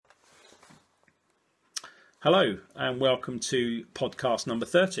Hello and welcome to podcast number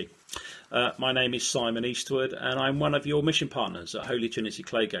 30. My name is Simon Eastwood and I'm one of your mission partners at Holy Trinity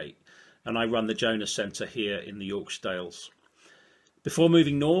Claygate, and I run the Jonas Centre here in the Yorkshire Dales. Before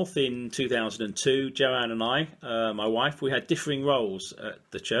moving north in 2002, Joanne and I, my wife, we had differing roles at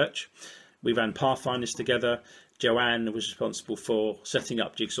the church. We ran Pathfinders together. Joanne was responsible for setting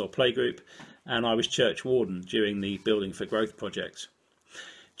up Jigsaw Playgroup and I was church warden during the Building for Growth project.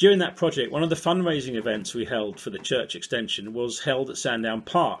 During that project, one of the fundraising events we held for the church extension was held at Sandown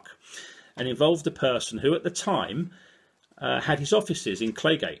Park and involved a person who at the time had his offices in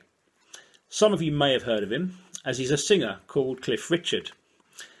Claygate. Some of you may have heard of him as he's a singer called Cliff Richard.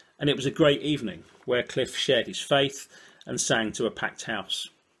 And it was a great evening where Cliff shared his faith and sang to a packed house.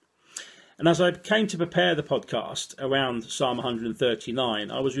 And as I came to prepare the podcast around Psalm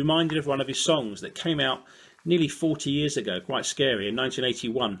 139, I was reminded of one of his songs that came out nearly 40 years ago, quite scary, in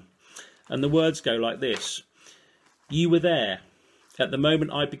 1981. And the words go like this: "You were there at the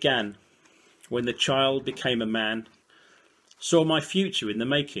moment I began, when the child became a man, saw my future in the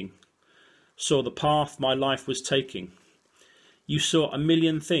making, saw the path my life was taking. You saw a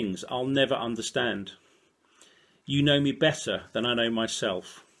million things I'll never understand. You know me better than I know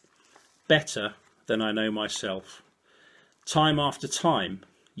myself, better than I know myself. Time after time,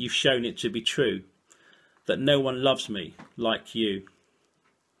 you've shown it to be true, that no one loves me like you."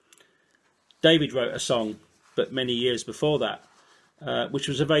 David wrote a song, but many years before that, which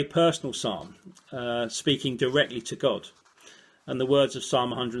was a very personal psalm, speaking directly to God. And the words of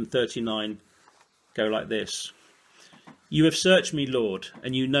Psalm 139 go like this: "You have searched me, Lord,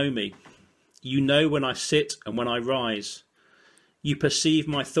 and you know me. You know when I sit and when I rise. You perceive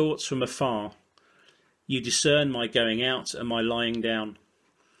my thoughts from afar. You discern my going out and my lying down.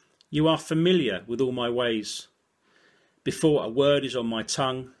 You are familiar with all my ways. Before a word is on my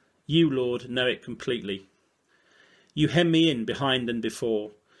tongue, you, Lord, know it completely. You hem me in behind and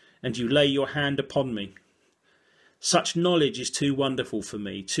before, and you lay your hand upon me. Such knowledge is too wonderful for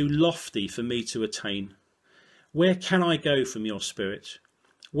me, too lofty for me to attain. Where can I go from your spirit?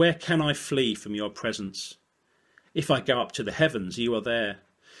 Where can I flee from your presence? If I go up to the heavens, you are there.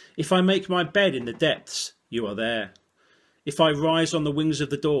 If I make my bed in the depths, you are there. If I rise on the wings of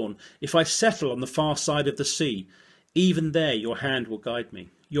the dawn, if I settle on the far side of the sea, even there your hand will guide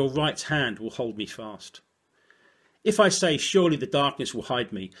me. Your right hand will hold me fast. If I say, surely the darkness will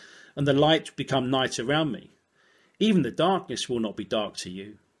hide me, and the light become night around me, even the darkness will not be dark to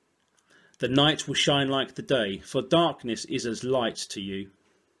you. The night will shine like the day, for darkness is as light to you.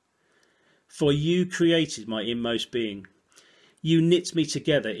 For you created my inmost being. You knit me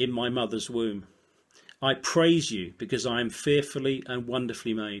together in my mother's womb. I praise you because I am fearfully and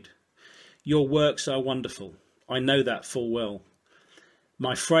wonderfully made. Your works are wonderful. I know that full well.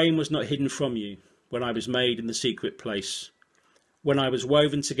 My frame was not hidden from you when I was made in the secret place, when I was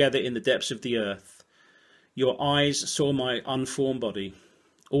woven together in the depths of the earth. Your eyes saw my unformed body.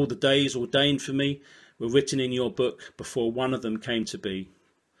 All the days ordained for me were written in your book before one of them came to be.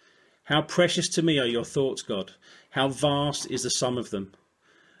 How precious to me are your thoughts, God. How vast is the sum of them.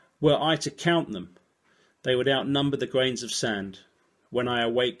 Were I to count them, they would outnumber the grains of sand. When I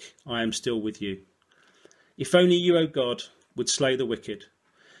awake, I am still with you. If only you, O God, would slay the wicked.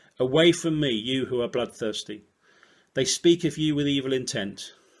 Away from me, you who are bloodthirsty. They speak of you with evil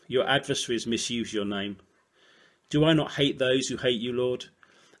intent. Your adversaries misuse your name. Do I not hate those who hate you, Lord,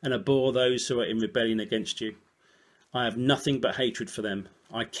 and abhor those who are in rebellion against you? I have nothing but hatred for them.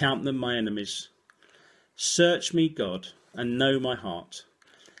 I count them my enemies. Search me, God, and know my heart.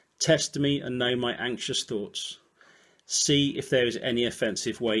 Test me and know my anxious thoughts. See if there is any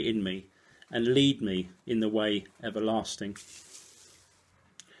offensive way in me, and lead me in the way everlasting."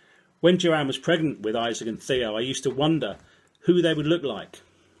 When Joanne was pregnant with Isaac and Theo, I used to wonder who they would look like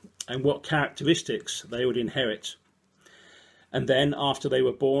and what characteristics they would inherit. And then, after they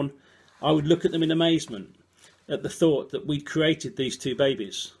were born, I would look at them in amazement at the thought that we'd created these two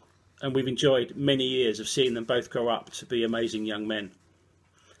babies, and we've enjoyed many years of seeing them both grow up to be amazing young men.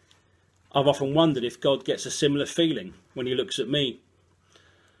 I've often wondered if God gets a similar feeling when he looks at me.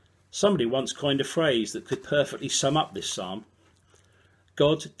 Somebody once coined a phrase that could perfectly sum up this psalm: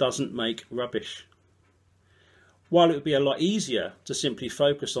 God doesn't make rubbish. While it would be a lot easier to simply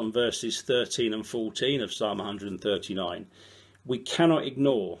focus on verses 13 and 14 of Psalm 139, we cannot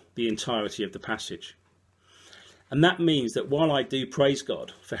ignore the entirety of the passage. And that means that while I do praise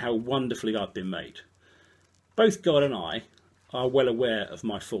God for how wonderfully I've been made, both God and I are well aware of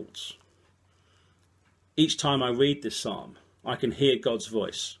my faults. Each time I read this psalm, I can hear God's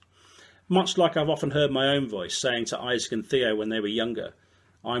voice, much like I've often heard my own voice saying to Isaac and Theo when they were younger,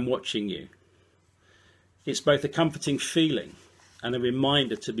 "I'm watching you." It's both a comforting feeling and a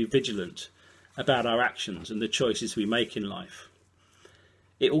reminder to be vigilant about our actions and the choices we make in life.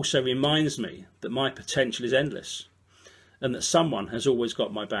 It also reminds me that my potential is endless and that someone has always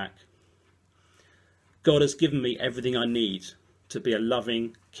got my back. God has given me everything I need to be a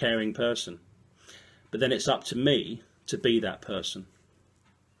loving, caring person, but then it's up to me to be that person.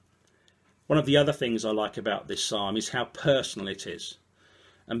 One of the other things I like about this psalm is how personal it is.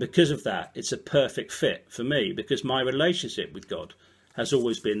 And because of that, it's a perfect fit for me, because my relationship with God has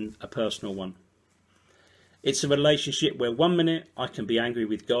always been a personal one. It's a relationship where 1 minute I can be angry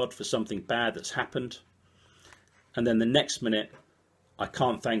with God for something bad that's happened, and then the next minute I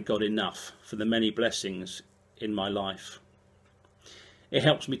can't thank God enough for the many blessings in my life. It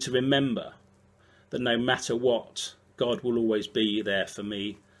helps me to remember that no matter what, God will always be there for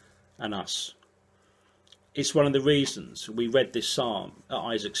me and us. It's one of the reasons we read this psalm at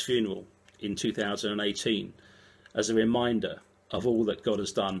Isaac's funeral in 2018 as a reminder of all that God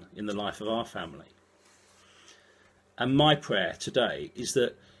has done in the life of our family. And my prayer today is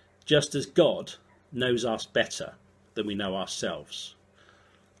that just as God knows us better than we know ourselves,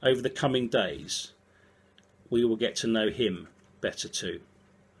 over the coming days we will get to know him better too.